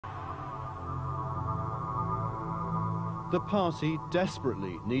The party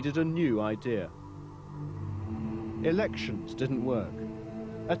desperately needed a new idea. Elections didn't work.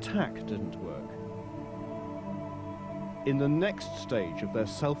 Attack didn't work. In the next stage of their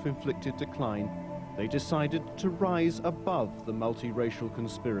self-inflicted decline, they decided to rise above the multiracial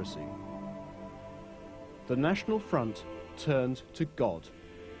conspiracy. The National Front turned to God.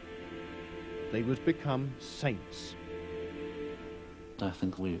 They would become saints. I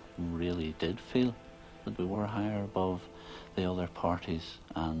think we really did feel that we were higher above the other parties,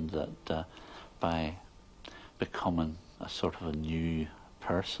 and that by becoming a sort of a new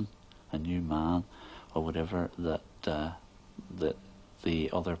person, a new man, or whatever, that the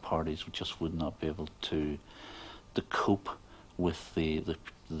other parties just would not be able to cope with the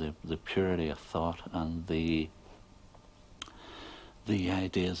purity of thought and the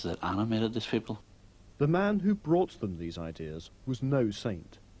ideas that animated these people. The man who brought them these ideas was no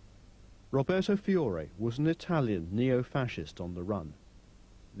saint. Roberto Fiore was an Italian neo-fascist on the run.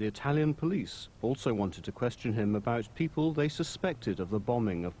 The Italian police also wanted to question him about people they suspected of the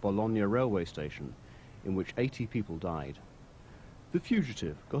bombing of Bologna railway station, in which 80 people died. The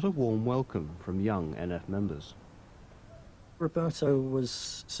fugitive got a warm welcome from young NF members. Roberto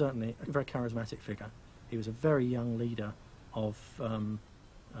was certainly a very charismatic figure. He was a very young leader of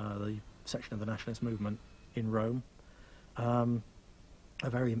the section of the nationalist movement in Rome, a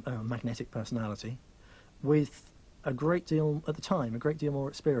very magnetic personality, with a great deal, at the time, a great deal more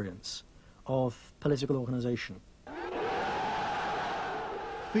experience of political organisation.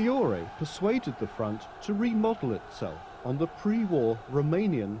 Fiore persuaded the front to remodel itself on the pre-war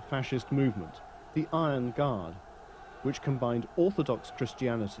Romanian fascist movement, the Iron Guard, which combined Orthodox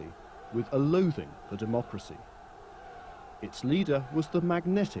Christianity with a loathing for democracy. Its leader was the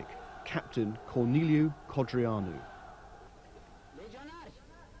magnetic Captain Corneliu Codreanu.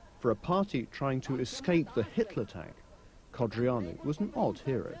 For a party trying to escape the Hitler tag, Codreanu was an odd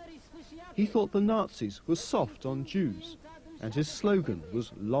hero. He thought the Nazis were soft on Jews, and his slogan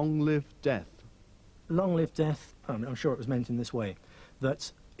was "Long live death." Long live death, I'm sure it was meant in this way,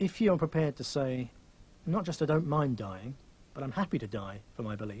 that if you're prepared to say, not just I don't mind dying, but I'm happy to die for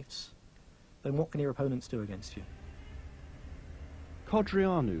my beliefs, then what can your opponents do against you?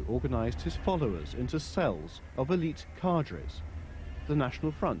 Codreanu organised his followers into cells of elite cadres. The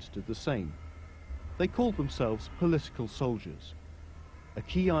National Front did the same. They called themselves political soldiers. A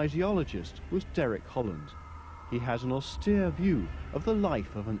key ideologist was Derek Holland. He had an austere view of the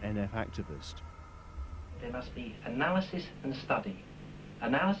life of an NF activist. There must be analysis and study.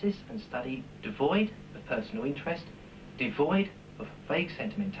 Analysis and study devoid of personal interest, devoid of vague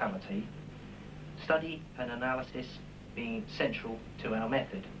sentimentality, study and analysis being central to our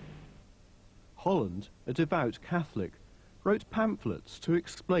method. Holland, a devout Catholic, wrote pamphlets to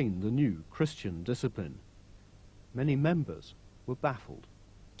explain the new Christian discipline. Many members were baffled.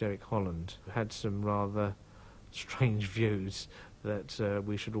 Derek Holland had some rather strange views that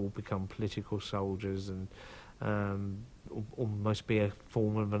we should all become political soldiers and almost be a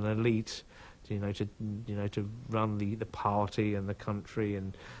form of an elite, to run the party and the country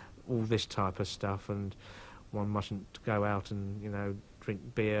and all this type of stuff, and one mustn't go out and drink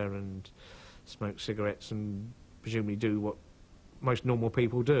beer and smoke cigarettes and presumably do what most normal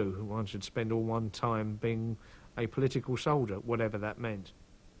people do. One should spend all one time being a political soldier, whatever that meant.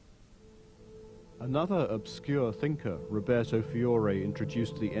 Another obscure thinker Roberto Fiore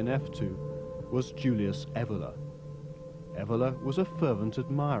introduced the NF to was Julius Evola. Evola was a fervent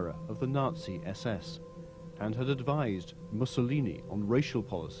admirer of the Nazi SS and had advised Mussolini on racial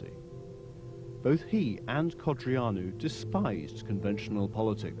policy. Both he and Codreanu despised conventional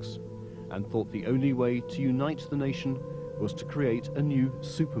politics and thought the only way to unite the nation was to create a new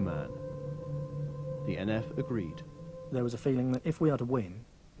Superman. The NF agreed. There was a feeling that if we are to win,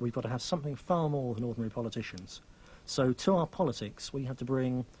 we've got to have something far more than ordinary politicians. So to our politics, we have to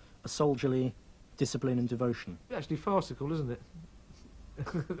bring a soldierly discipline and devotion. It's actually farcical, isn't it?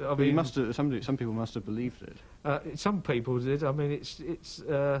 I mean, some people must have believed it. Some people did. I mean, it's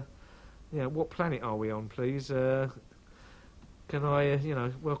what planet are we on, please? Can I,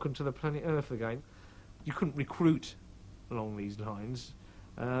 welcome to the planet Earth again? You couldn't recruit along these lines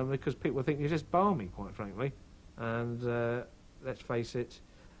because people think you're just balmy, quite frankly. And let's face it,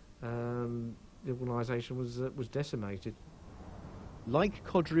 the organisation was decimated. Like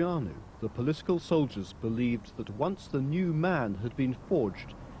Codreanu, the political soldiers believed that once the new man had been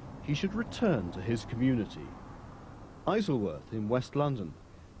forged, he should return to his community. Isleworth in West London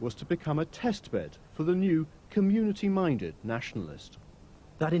was to become a testbed for the new community-minded nationalist.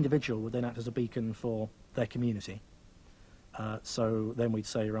 That individual would then act as a beacon for their community. So then we'd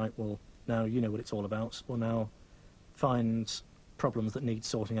say, right, well, now you know what it's all about. Well, now find problems that need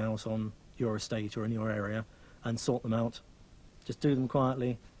sorting out on your estate or in your area and sort them out. Just do them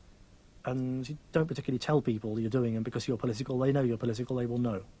quietly, and you don't particularly tell people you're doing them because you're political. They know you're political, they will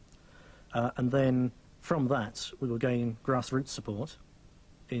know. And then from that, we will gain grassroots support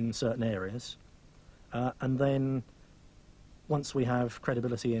in certain areas. And then once we have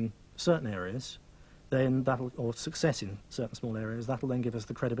credibility in certain areas, then that'll, or success in certain small areas, that'll then give us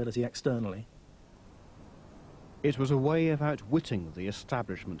the credibility externally. It was a way of outwitting the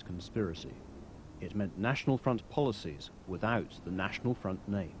establishment conspiracy. It meant National Front policies without the National Front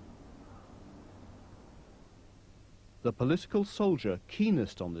name. The political soldier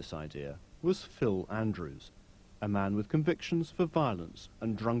keenest on this idea was Phil Andrews, a man with convictions for violence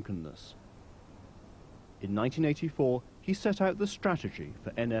and drunkenness. In 1984, he set out the strategy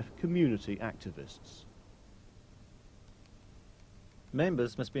for NF community activists.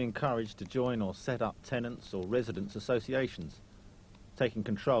 Members must be encouraged to join or set up tenants or residents associations. Taking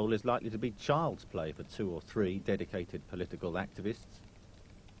control is likely to be child's play for 2 or 3 dedicated political activists.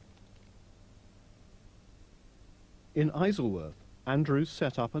 In Isleworth, Andrews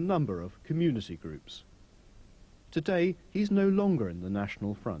set up a number of community groups. Today, he's no longer in the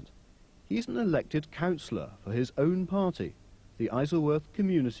National Front. He's an elected councillor for his own party, the Isleworth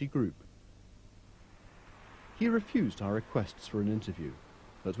Community Group. He refused our requests for an interview,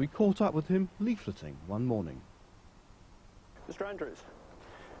 but we caught up with him leafleting one morning. Mr. Andrews,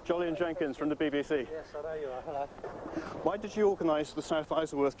 Jolyon Jenkins from the BBC. Yes, I know you are. Hello. Why did you organise the South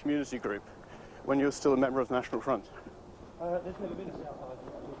Isleworth Community Group when you were still a member of the National Front? There's never been a South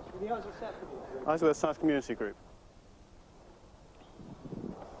Isleworth. The Isleworth South Community Group. Isleworth South Community Group.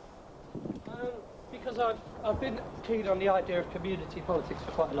 Because I've been keen on the idea of community politics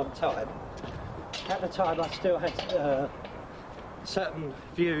for quite a long time. At the time, I still had certain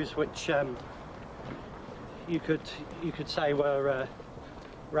views which you could say were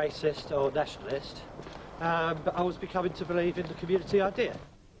racist or nationalist, but I was beginning to believe in the community idea.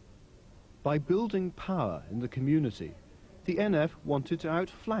 By building power in the community, the NF wanted to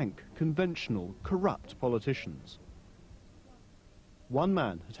outflank conventional, corrupt politicians. One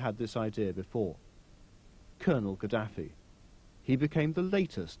man had had this idea before, Colonel Gaddafi. He became the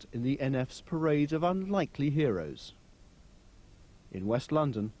latest in the NF's parade of unlikely heroes. In West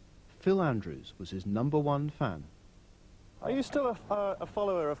London, Phil Andrews was his #1 fan. Are you still a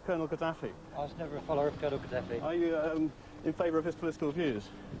follower of Colonel Gaddafi? I was never a follower of Colonel Gaddafi. Are you in favour of his political views?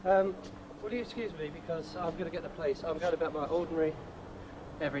 Will you excuse me, because I'm going to get the police. I'm going about my ordinary,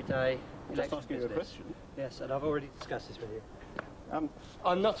 everyday Just election asking you a business. question. Yes, and I've already discussed this with you.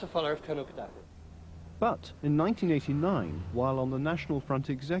 I'm not a follower of Colonel Gaddafi. But in 1989, while on the National Front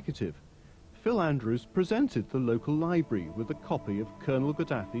executive, Phil Andrews presented the local library with a copy of Colonel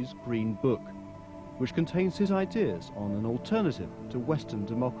Gaddafi's Green Book, which contains his ideas on an alternative to Western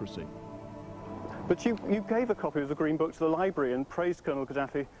democracy. But you gave a copy of the Green Book to the library and praised Colonel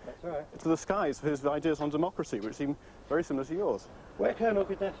Gaddafi That's right. to the skies for his ideas on democracy, which seem very similar to yours. Where Colonel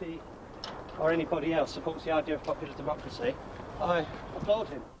Gaddafi or anybody else supports the idea of popular democracy, I applaud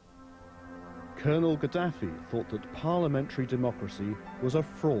him. Colonel Gaddafi thought that parliamentary democracy was a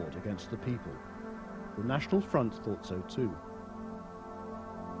fraud against the people. The National Front thought so too.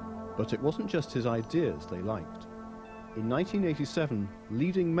 But it wasn't just his ideas they liked. In 1987,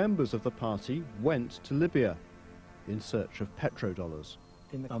 leading members of the party went to Libya in search of petrodollars.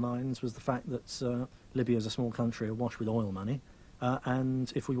 In our minds was the fact that Libya is a small country awash with oil money,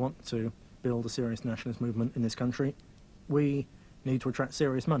 and if we want to build a serious nationalist movement in this country, we need to attract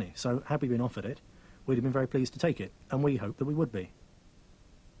serious money. So had we been offered it, we'd have been very pleased to take it, and we hoped that we would be.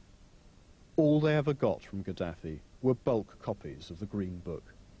 All they ever got from Gaddafi were bulk copies of the Green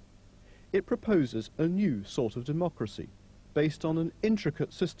Book. It proposes a new sort of democracy based on an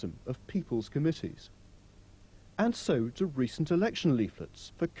intricate system of people's committees. And so do recent election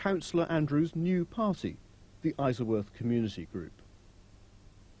leaflets for Councillor Andrews' new party, the Isleworth Community Group.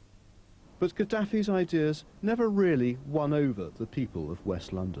 But Gaddafi's ideas never really won over the people of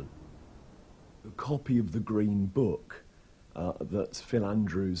West London. A copy of the Green Book that Phil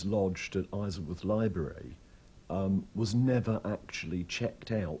Andrews lodged at Isleworth Library was never actually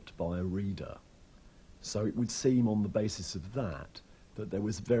checked out by a reader. So it would seem on the basis of that there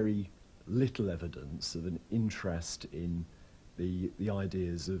was very little evidence of an interest in the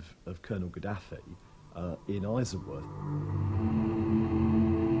ideas of Colonel Gaddafi in Isleworth.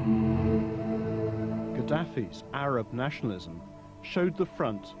 Gaddafi's Arab nationalism showed the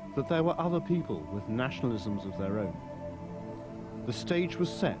front that there were other people with nationalisms of their own. The stage was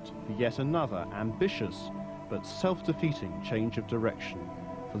set for yet another ambitious but self-defeating change of direction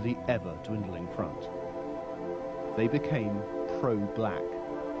for the ever-dwindling front. they became pro-black.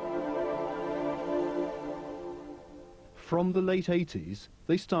 From the late 80s,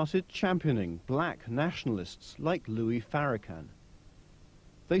 they started championing black nationalists like Louis Farrakhan.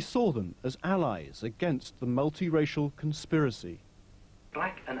 They saw them as allies against the multiracial conspiracy.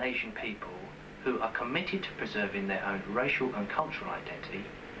 Black and Asian people who are committed to preserving their own racial and cultural identity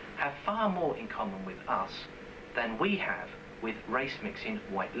have far more in common with us than we have with race-mixing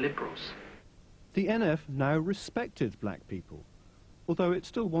white liberals. The NF now respected black people, although it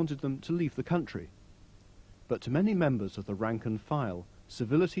still wanted them to leave the country. But to many members of the rank and file,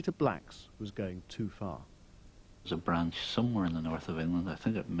 civility to blacks was going too far. There's a branch somewhere in the north of England, I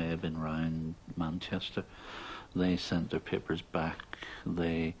think it may have been round Manchester. They sent their papers back.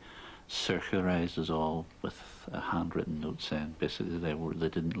 They circularised us all with a handwritten note saying basically they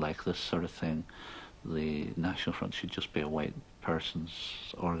didn't like this sort of thing. The National Front should just be a white person's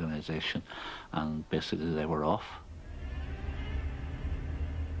organisation, and basically they were off.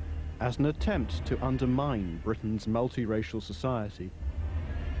 As an attempt to undermine Britain's multiracial society,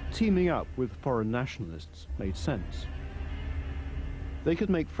 teaming up with foreign nationalists made sense. They could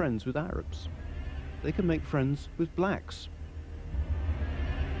make friends with Arabs. They could make friends with blacks.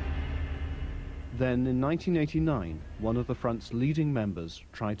 Then, in 1989, one of the Front's leading members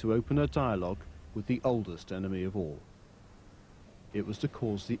tried to open a dialogue with the oldest enemy of all. It was to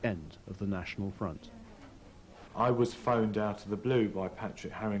cause the end of the National Front. I was phoned out of the blue by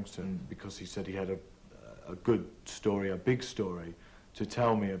Patrick Harrington because he said he had a good story, a big story, to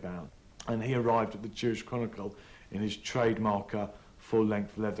tell me about. And he arrived at the Jewish Chronicle in his trademarker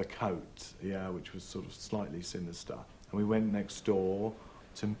full-length leather coat, yeah, which was sort of slightly sinister. And we went next door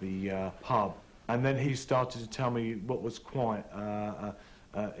to the pub. And then he started to tell me what was quite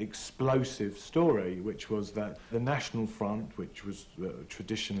explosive story, which was that the National Front, which was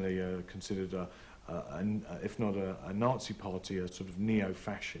traditionally considered if not a Nazi party, a sort of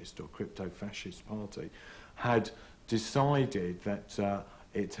neo-fascist or crypto-fascist party, had decided that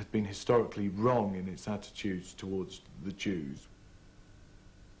it had been historically wrong in its attitudes towards the Jews.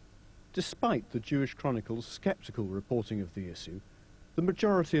 Despite the Jewish Chronicle's sceptical reporting of the issue, the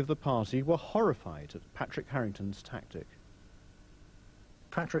majority of the party were horrified at Patrick Harrington's tactic.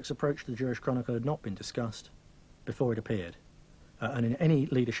 Patrick's approach to the Jewish Chronicle had not been discussed before it appeared. And in any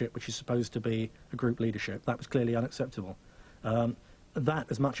leadership which is supposed to be a group leadership, that was clearly unacceptable. That,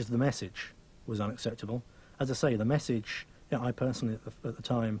 as much as the message, was unacceptable. As I say, the message, I personally at the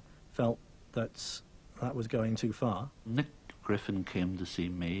time felt that that was going too far. Nick Griffin came to see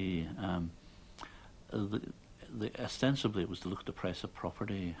me. Ostensibly it was to look at the price of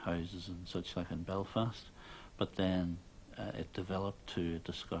property, houses and such like in Belfast, but then it developed to a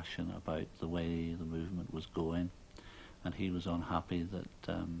discussion about the way the movement was going. And he was unhappy that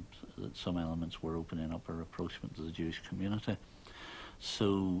some elements were opening up a rapprochement to the Jewish community.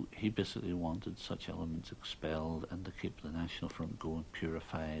 So he basically wanted such elements expelled and to keep the National Front going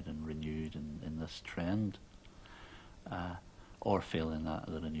purified and renewed in this trend. Or failing that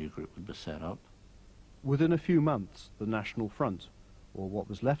a new group would be set up. Within a few months, the National Front, or what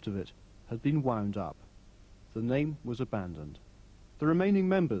was left of it, had been wound up. The name was abandoned. The remaining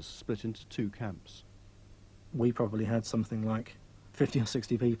members split into two camps. We probably had something like 50 or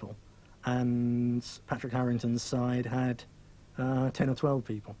 60 people, and Patrick Harrington's side had 10 or 12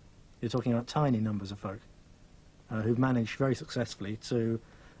 people. You're talking about tiny numbers of folk who've managed very successfully to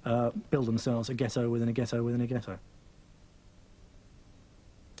build themselves a ghetto within a ghetto within a ghetto.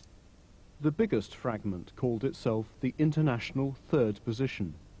 The biggest fragment called itself the International Third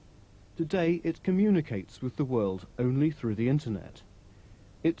Position. Today it communicates with the world only through the internet.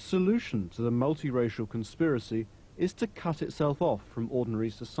 Its solution to the multiracial conspiracy is to cut itself off from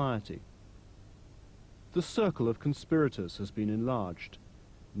ordinary society. The circle of conspirators has been enlarged.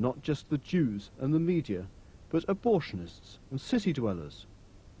 Not just the Jews and the media, but abortionists and city dwellers.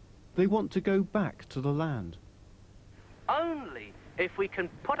 They want to go back to the land. Only if we can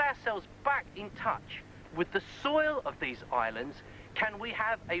put ourselves back in touch with the soil of these islands can we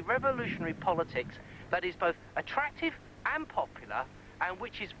have a revolutionary politics that is both attractive and popular, and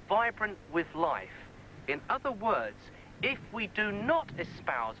which is vibrant with life. In other words, if we do not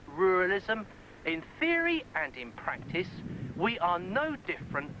espouse ruralism in theory and in practice, we are no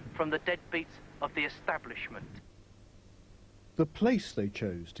different from the deadbeats of the establishment. The place they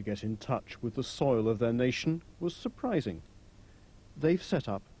chose to get in touch with the soil of their nation was surprising. They've set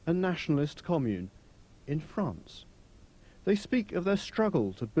up a nationalist commune in France. They speak of their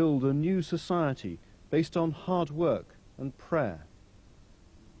struggle to build a new society based on hard work and prayer.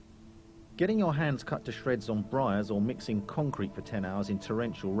 Getting your hands cut to shreds on briars or mixing concrete for 10 hours in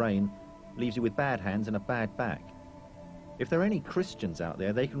torrential rain leaves you with bad hands and a bad back. If there are any Christians out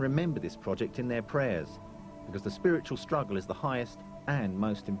there, they can remember this project in their prayers, because the spiritual struggle is the highest and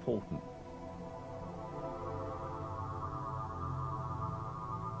most important.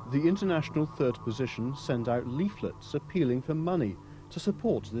 The International Third Position send out leaflets appealing for money to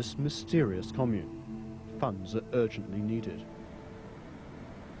support this mysterious commune. Funds are urgently needed.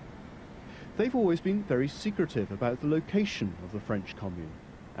 They've always been very secretive about the location of the French commune,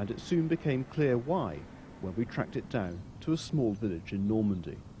 and it soon became clear why when we tracked it down to a small village in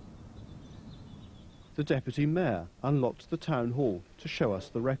Normandy. The deputy mayor unlocked the town hall to show us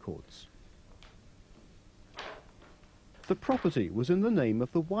the records. The property was in the name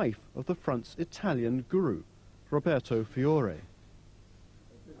of the wife of the front's Italian guru, Roberto Fiore.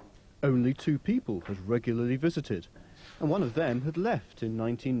 Only 2 people had regularly visited, and one of them had left in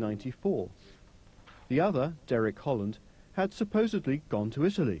 1994. The other, Derek Holland, had supposedly gone to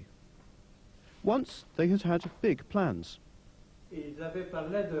Italy. Once they had had big plans. Ils avaient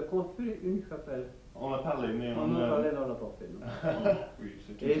parlé de construire une chapelle. On a parlé, mais on a parlé dans la portée. Oui,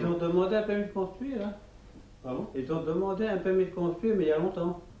 et ils ont demandé un permis de construire. Hein? Pardon? Ils ont demandé un permis de construire, mais il y a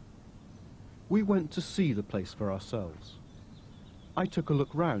longtemps. We went to see the place for ourselves. I took a look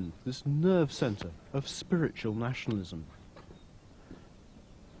round this nerve centre of spiritual nationalism.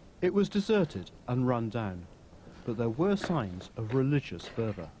 It was deserted and run down, but there were signs of religious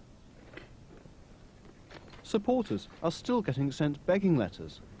fervour. Supporters are still getting sent begging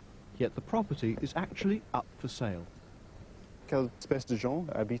letters, yet the property is actually up for sale. Quelle espèce de gens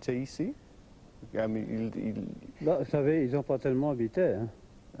habitaient ici? Bah, vous savez, ils n'ont pas tellement habité.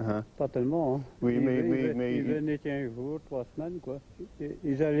 Hein? Pas tellement. Hein? Oui, Ils venaient 15 jours, 3 semaines, quoi.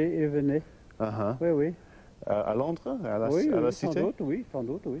 Ils allaient et venaient. Oui, oui. À Londres? À la, oui, à la sans cité? doute, oui, sans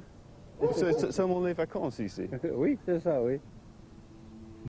doute, oui. C'est seulement les vacances ici? Oui, c'est ça, oui.